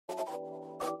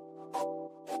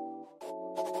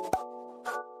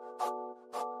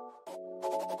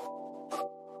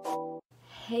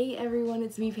Hey everyone,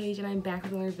 it's me Paige and I'm back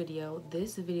with another video.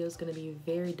 This video is going to be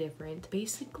very different.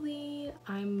 Basically,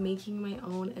 I'm making my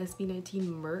own SB19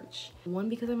 merch. One,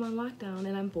 because I'm on lockdown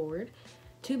and I'm bored.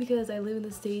 Two, because I live in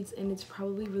the States and it's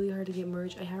probably really hard to get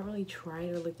merch. I haven't really tried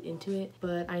or looked into it,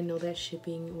 but I know that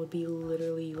shipping would be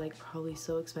literally like probably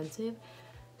so expensive.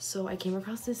 So I came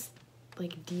across this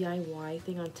like DIY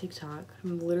thing on TikTok.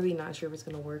 I'm literally not sure if it's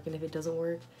going to work, and if it doesn't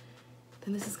work,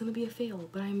 then this is going to be a fail,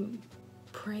 but I'm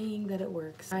praying that it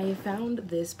works. I found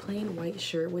this plain white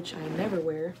shirt, which I never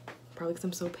wear, probably because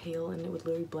I'm so pale and it would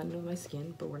literally blend in with my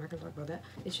skin, but we're not gonna talk about that.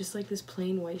 It's just like this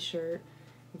plain white shirt,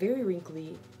 very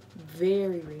wrinkly,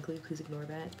 please ignore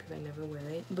that because I never wear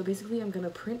it. But basically I'm gonna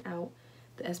print out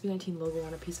the SB19 logo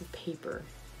on a piece of paper,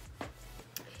 and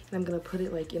I'm gonna put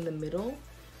it like in the middle,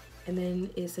 and then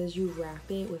it says you wrap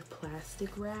it with plastic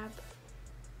wrap,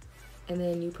 and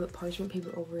then you put parchment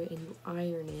paper over it and you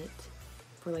iron it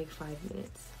for like 5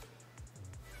 minutes.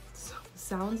 So,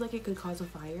 sounds like it could cause a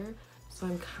fire, so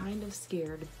I'm kind of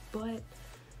scared, but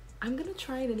I'm gonna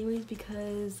try it anyways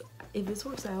because if this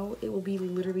works out, it will be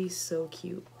literally so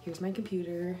cute. Here's my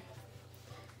computer.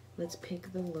 Let's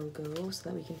pick the logo so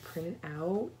that we can print it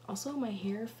out. Also, my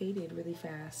hair faded really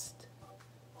fast.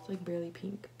 It's like barely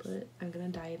pink, but I'm gonna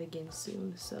dye it again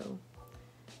soon, so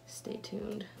stay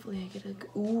tuned. Hopefully I get a,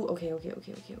 ooh, okay.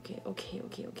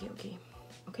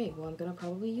 Okay, well, I'm gonna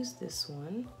probably use this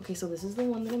one. Okay, so this is the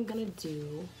one that I'm gonna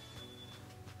do.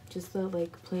 Just the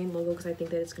like plain logo because I think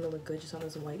that it's gonna look good just on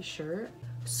this white shirt.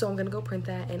 So I'm gonna go print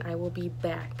that and I will be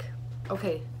back.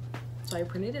 Okay, so I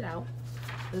printed it out.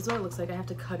 This is what it looks like. I have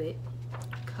to cut it.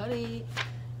 I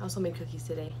also made cookies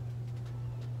today.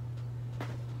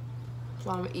 So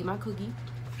I'm gonna eat my cookie.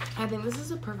 I think this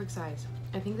is a perfect size.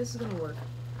 I think this is gonna work.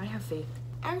 I have faith.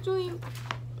 Actually,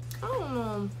 I don't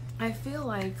know. I feel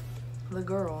like the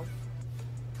girl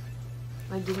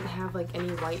like didn't have like any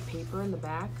white paper in the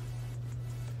back,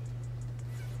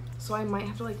 so I might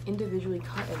have to like individually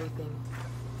cut everything,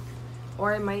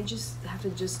 or I might just have to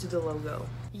do the logo.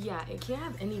 Yeah, it can't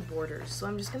have any borders, so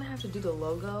I'm just gonna have to do the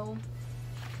logo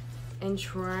and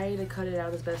try to cut it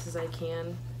out as best as I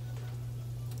can.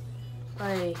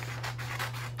 Like,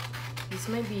 this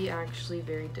might be actually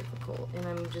very difficult, and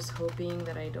I'm just hoping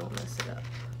that I don't mess it up.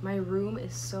 My room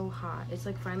is so hot. It's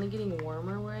like finally getting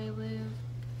warmer where I live,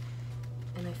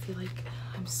 and I feel like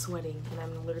I'm sweating and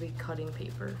I'm literally cutting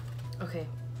paper. Okay,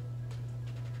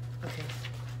 I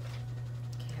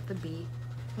have the B.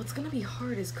 What's gonna be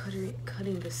hard is cutting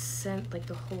the like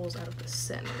the holes out of the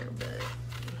center, but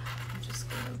I'm just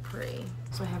gonna pray.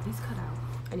 So I have these cut out.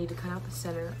 I need to cut out the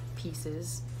center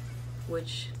pieces,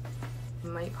 which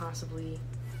might possibly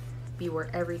be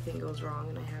where everything goes wrong,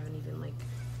 and I haven't even like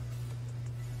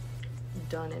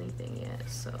done anything yet.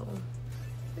 So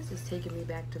this is taking me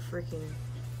back to freaking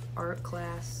art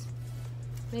class,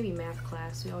 maybe math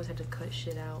class. We always had to cut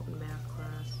shit out in math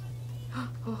class.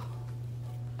 Oh,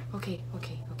 okay.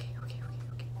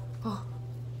 Oh,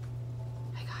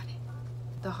 I got it.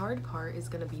 The hard part is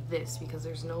gonna be this because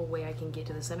there's no way I can get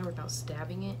to the center without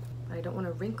stabbing it, but I don't want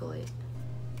to wrinkle it.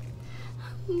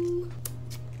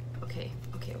 Okay.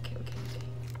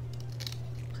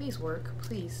 Please work,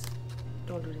 please.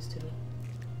 Don't do this to me.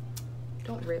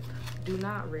 Don't rip. Do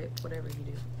not rip, whatever you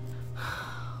do.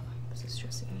 This is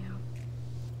stressing me out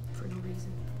for no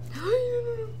reason.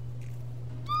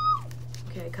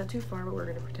 Okay, I cut too far, but we're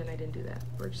gonna pretend I didn't do that.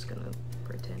 We're just gonna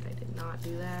pretend I did not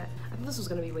do that. I thought this was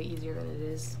gonna be way easier than it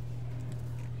is,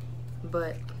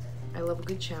 but I love a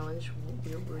good challenge.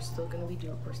 We're still gonna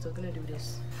do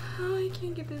this. Oh, I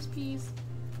can't get this piece.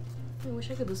 I wish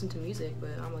I could listen to music,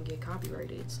 but I'm gonna get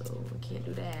copyrighted, so I can't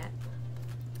do that.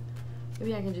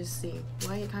 Maybe I can just sing.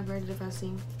 Will I get copyrighted if I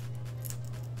sing?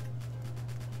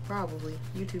 Probably.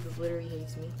 YouTube literally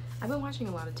hates me. I've been watching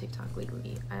a lot of TikTok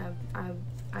lately.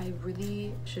 I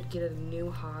really should get a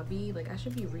new hobby. Like, I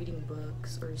should be reading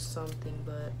books or something,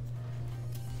 but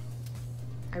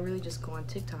I really just go on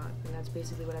TikTok, and that's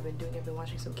basically what I've been doing. I've been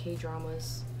watching some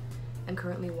K-dramas. I'm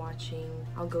currently watching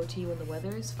I'll Go To You When the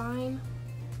Weather Is Fine,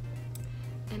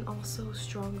 and also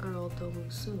Strong Girl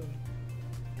𝘠𝘠𝘠𝘠.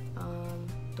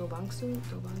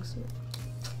 𝘠𝘠𝘠𝘠.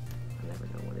 I never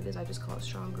know what it is. I just call it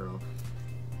Strong Girl.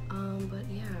 But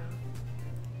yeah,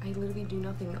 I literally do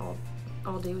nothing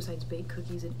all day besides bake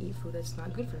cookies and eat food that's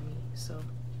not good for me. So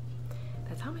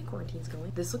that's how my quarantine's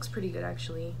going. This looks pretty good,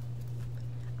 actually.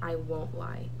 I won't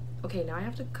lie. Okay, now I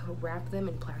have to wrap them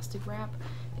in plastic wrap,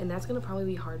 and that's gonna probably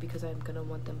be hard because I'm gonna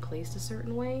want them placed a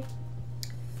certain way.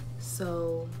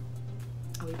 So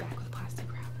I'll be back with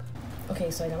plastic wrap. Okay,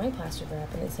 so I got my plastic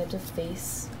wrap, and it said to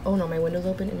face, oh no, my window's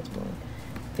open and it's blowing.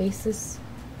 Face this,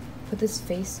 put this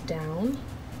face down,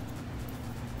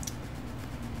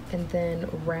 and then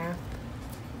wrap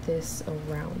this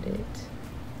around it.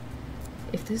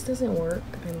 If this doesn't work,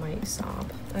 I might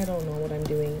sob. I don't know what I'm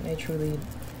doing. I truly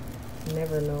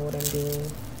never know what I'm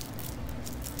doing.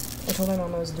 I told my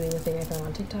mom I was doing a thing I found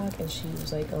on TikTok, and she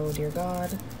was like, oh dear God.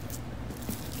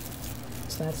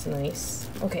 So that's nice.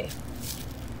 Okay.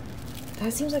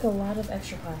 That seems like a lot of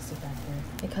extra plastic back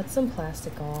there. I cut some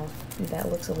plastic off. That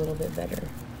looks a little bit better.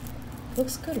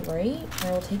 Looks good, right?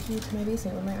 I will take you to my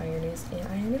basement where my iron is and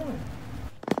iron it on.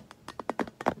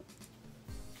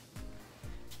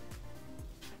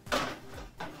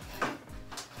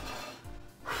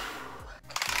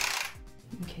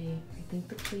 Okay, I think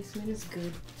the placement is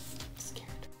good. I'm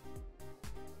scared.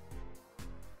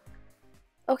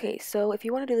 Okay, so if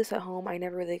you want to do this at home, I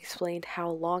never really explained how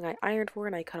long I ironed for,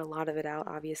 and I cut a lot of it out,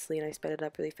 obviously, and I sped it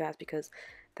up really fast because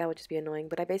that would just be annoying.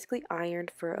 But I basically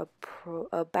ironed for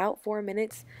about 4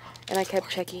 minutes, and I kept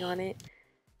checking on it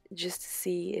just to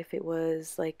see if it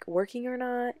was like working or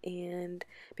not, and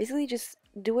basically just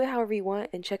do it however you want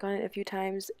and check on it a few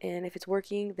times, and if it's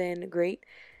working, then great,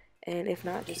 and if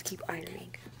not, just keep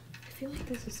ironing. I feel like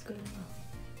this is good enough.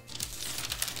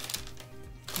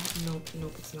 Oh,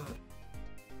 nope, it's not.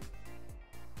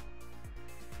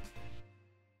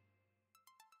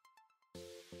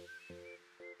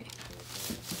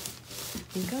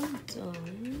 I think I'm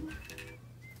done.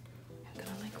 I'm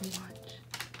gonna like watch.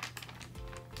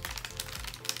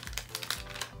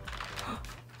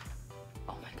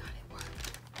 Oh my God, it worked.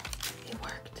 It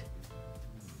worked.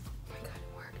 Oh my God,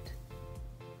 it worked.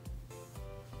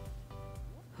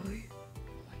 Oh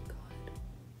my God,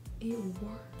 it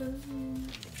worked.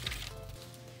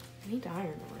 I need to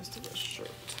iron the rest of this shirt.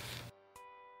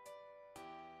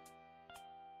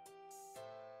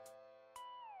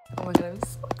 Oh my God, I'm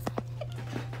so excited.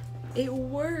 It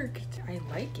worked. I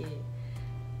like it.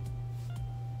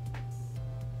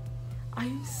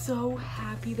 I'm so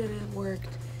happy that it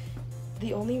worked.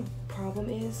 The only problem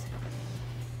is,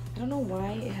 I don't know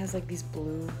why it has like these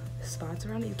blue spots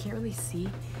around it. You can't really see.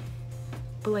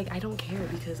 But like, I don't care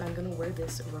because I'm gonna wear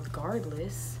this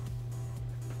regardless.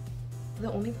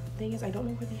 The only thing is I don't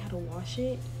know really how to wash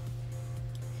it.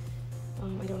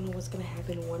 I don't know what's gonna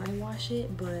happen when I wash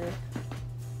it, but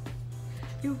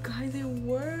you guys, it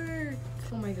worked!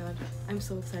 Oh my God, I'm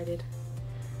so excited.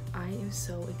 I am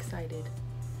so excited.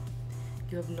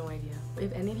 You have no idea.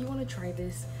 If any of you want to try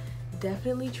this,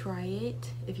 definitely try it.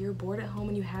 If you're bored at home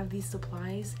and you have these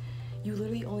supplies, you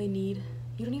literally only need,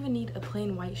 you don't even need a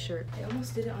plain white shirt. I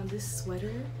almost did it on this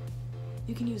sweater.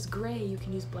 You can use gray, you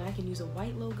can use black, and use a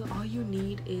white logo. All you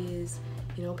need is,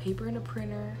 you know, paper and a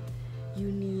printer. You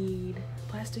need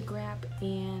plastic wrap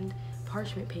and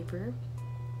parchment paper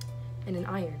and an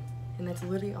iron, and that's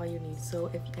literally all you need. So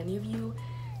if any of you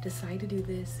decide to do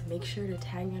this, make sure to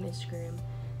tag me on Instagram.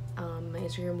 My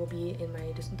Instagram will be in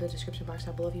the description box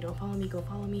down below. If you don't follow me, go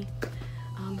follow me.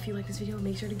 If you like this video,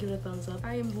 make sure to give it a thumbs up.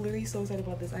 I am literally so excited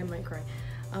about this, I might cry.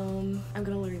 I'm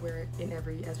gonna literally wear it in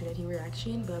every sb19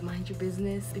 reaction, but mind your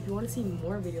business. If you want to see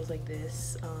more videos like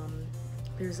this,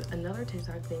 there's another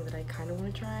TikTok thing that I kind of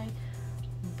want to try,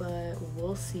 but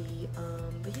we'll see.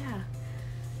 But yeah,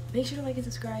 make sure to like and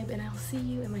subscribe, and I'll see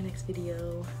you in my next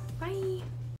video. Bye!